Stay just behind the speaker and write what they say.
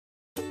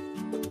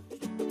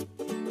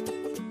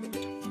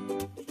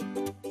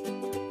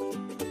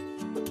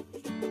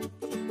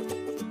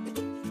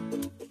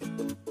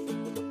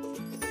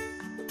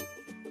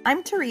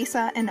I'm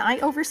Teresa and I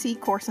oversee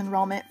course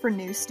enrollment for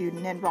new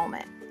student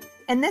enrollment.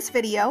 In this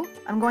video,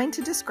 I'm going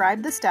to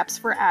describe the steps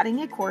for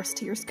adding a course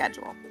to your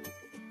schedule.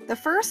 The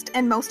first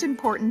and most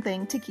important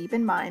thing to keep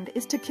in mind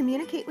is to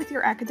communicate with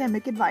your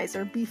academic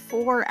advisor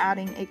before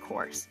adding a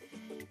course.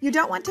 You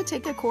don't want to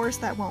take a course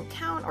that won't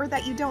count or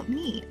that you don't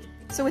need,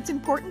 so it's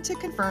important to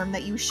confirm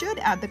that you should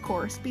add the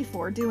course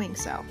before doing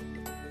so.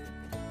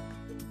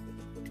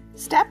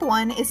 Step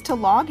 1 is to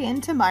log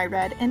in to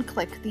MyRed and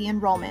click the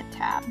Enrollment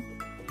tab.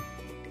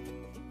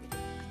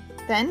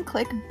 Then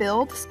click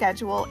Build,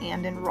 Schedule,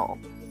 and Enroll.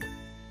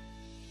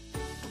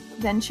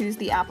 Then choose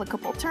the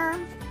applicable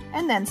term,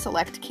 and then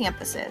select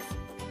Campuses.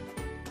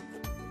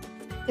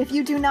 If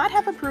you do not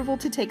have approval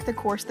to take the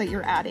course that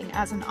you're adding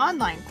as an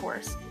online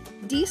course,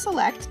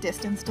 deselect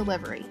Distance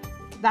Delivery.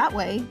 That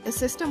way, the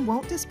system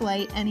won't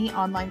display any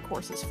online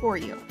courses for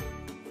you.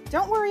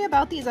 Don't worry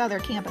about these other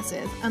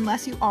campuses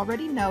unless you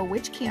already know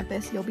which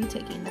campus you'll be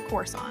taking the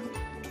course on.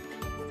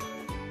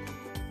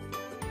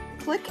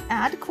 Click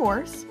Add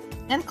Course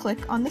and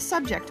click on the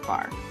subject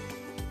bar.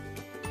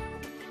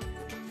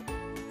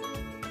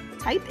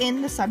 Type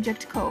in the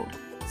subject code,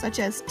 such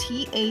as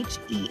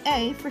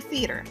THEA for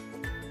theater.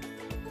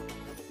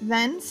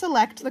 Then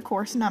select the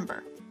course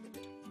number.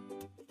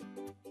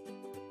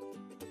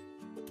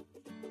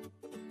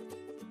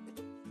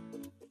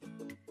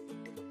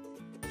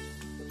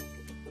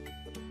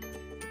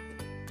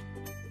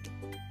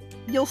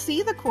 You'll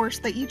see the course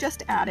that you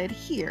just added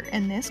here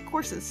in this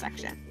Courses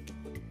section.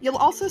 You'll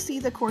also see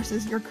the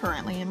courses you're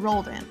currently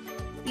enrolled in.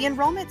 The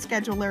Enrollment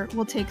Scheduler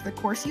will take the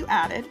course you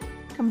added,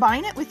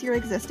 combine it with your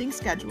existing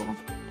schedule,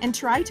 and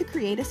try to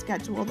create a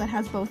schedule that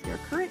has both your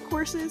current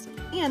courses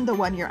and the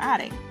one you're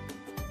adding.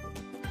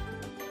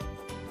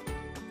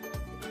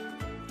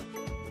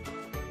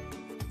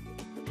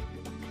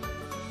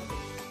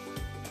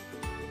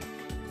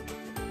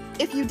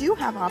 If you do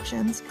have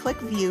options, click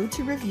View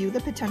to review the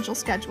potential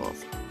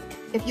schedules.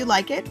 If you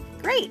like it,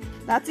 great,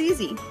 that's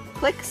easy.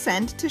 Click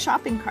Send to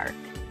Shopping Cart.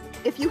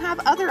 If you have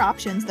other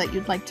options that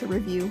you'd like to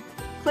review,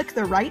 click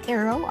the right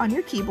arrow on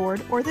your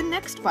keyboard or the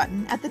Next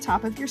button at the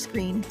top of your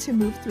screen to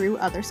move through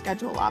other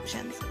schedule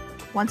options.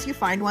 Once you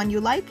find one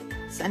you like,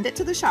 send it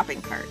to the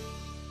shopping cart.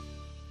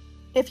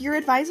 If your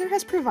advisor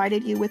has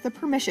provided you with a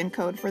permission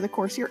code for the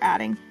course you're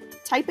adding,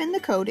 type in the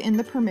code in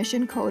the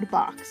permission code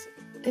box.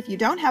 If you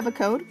don't have a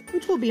code,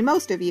 which will be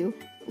most of you,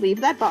 leave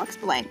that box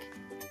blank.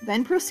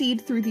 Then proceed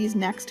through these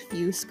next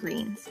few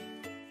screens.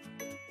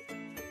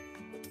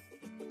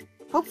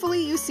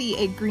 Hopefully you see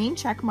a green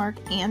check mark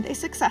and a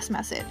success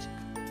message.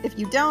 If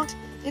you don't,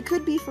 it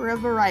could be for a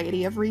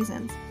variety of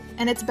reasons,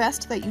 and it's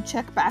best that you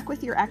check back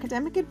with your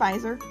academic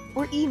advisor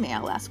or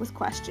email us with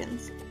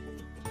questions.